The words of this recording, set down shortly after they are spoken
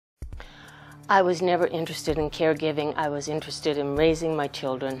I was never interested in caregiving. I was interested in raising my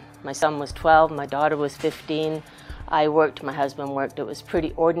children. My son was 12, my daughter was 15. I worked, my husband worked. It was a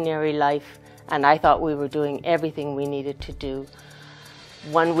pretty ordinary life, and I thought we were doing everything we needed to do.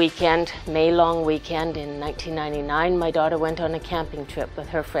 One weekend, May-long weekend in 1999, my daughter went on a camping trip with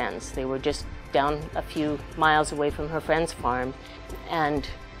her friends. They were just down a few miles away from her friend's farm, and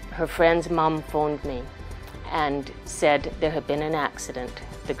her friend's mom phoned me and said there had been an accident.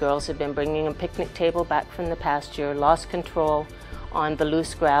 The girls had been bringing a picnic table back from the pasture, lost control on the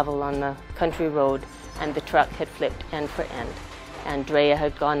loose gravel on the country road, and the truck had flipped end for end. Andrea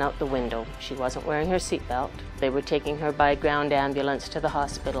had gone out the window. She wasn't wearing her seatbelt. They were taking her by ground ambulance to the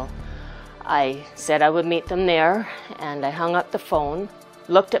hospital. I said I would meet them there, and I hung up the phone,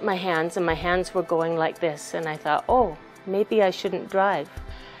 looked at my hands, and my hands were going like this, and I thought, oh, maybe I shouldn't drive.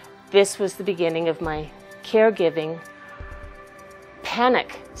 This was the beginning of my caregiving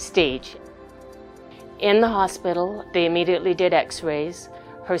panic stage. In the hospital, they immediately did x-rays.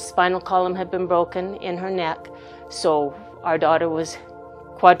 Her spinal column had been broken in her neck, so our daughter was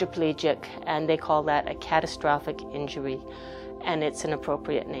quadriplegic, and they call that a catastrophic injury, and it's an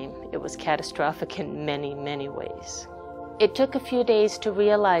appropriate name. It was catastrophic in many, many ways. It took a few days to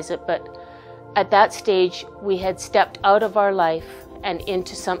realize it, but at that stage, we had stepped out of our life and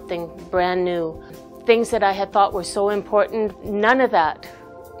into something brand new. Things that I had thought were so important, none of that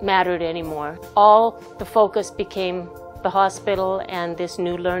mattered anymore. All the focus became the hospital and this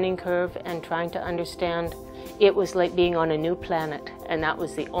new learning curve and trying to understand. It was like being on a new planet, and that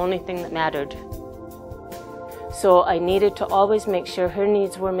was the only thing that mattered. So I needed to always make sure her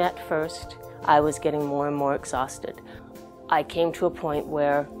needs were met first. I was getting more and more exhausted. I came to a point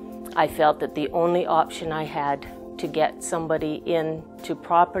where I felt that the only option I had to get somebody in to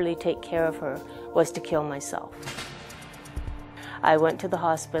properly take care of her was to kill myself. I went to the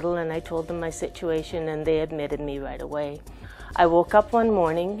hospital and I told them my situation, and they admitted me right away. I woke up one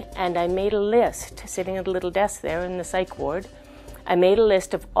morning and I made a list, sitting at a little desk there in the psych ward. I made a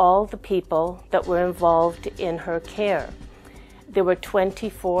list of all the people that were involved in her care. There were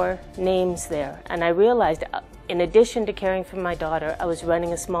 24 names there, and I realized in addition to caring for my daughter, I was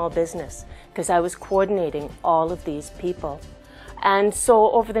running a small business because I was coordinating all of these people. And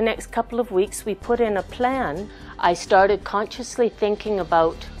so over the next couple of weeks, we put in a plan. I started consciously thinking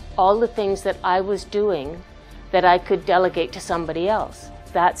about all the things that I was doing that I could delegate to somebody else.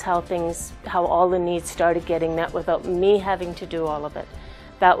 That's how all the needs started getting met without me having to do all of it.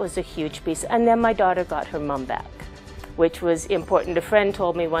 That was a huge piece. And then my daughter got her mom back, which was important. A friend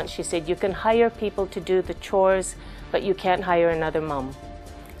told me once, she said, you can hire people to do the chores, but you can't hire another mom.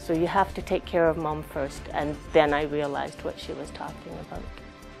 So you have to take care of mom first. And then I realized what she was talking about.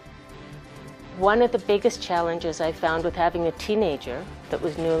 One of the biggest challenges I found with having a teenager that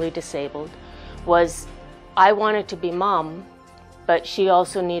was newly disabled was I wanted to be mom, but she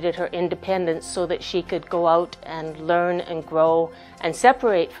also needed her independence so that she could go out and learn and grow and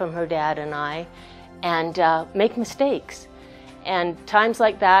separate from her dad and I and make mistakes. And times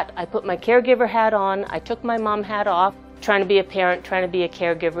like that, I put my caregiver hat on, I took my mom hat off, trying to be a parent, trying to be a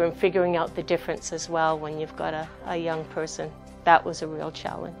caregiver, and figuring out the difference as well when you've got a young person. That was a real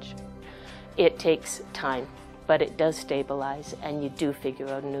challenge. It takes time, but it does stabilize, and you do figure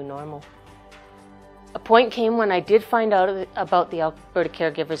out a new normal. A point came when I did find out about the Alberta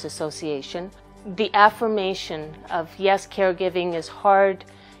Caregivers Association. The affirmation of, yes, caregiving is hard,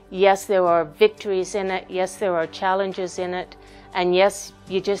 yes, there are victories in it, yes, there are challenges in it, and yes,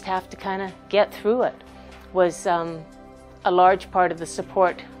 you just have to kind of get through it, was a large part of the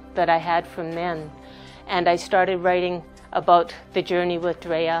support that I had from them. And I started writing about the journey with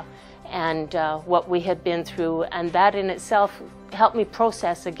Drea and what we had been through, and that in itself helped me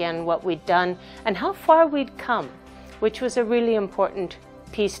process again what we'd done and how far we'd come, which was a really important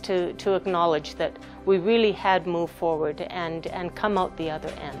piece to acknowledge, that we really had moved forward and come out the other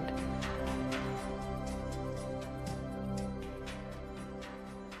end.